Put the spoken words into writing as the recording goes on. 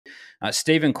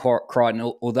Stephen Crichton,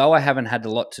 although I haven't had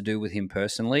a lot to do with him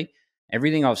personally,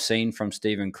 everything I've seen from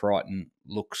Stephen Crichton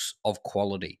looks of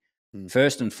quality.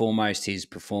 First and foremost, his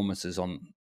performances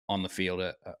on the field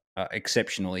are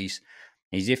exceptional. He's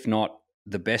if not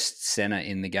the best centre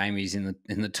in the game. He's in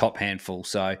the top handful.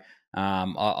 So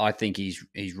I think he's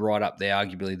right up there,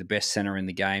 arguably the best centre in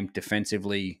the game,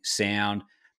 defensively sound,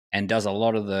 and does a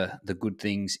lot of the good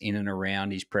things in and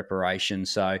around his preparation.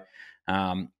 So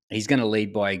he's going to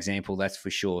lead by example, that's for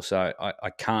sure. So I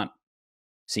can't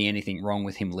see anything wrong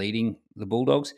with him leading the Bulldogs.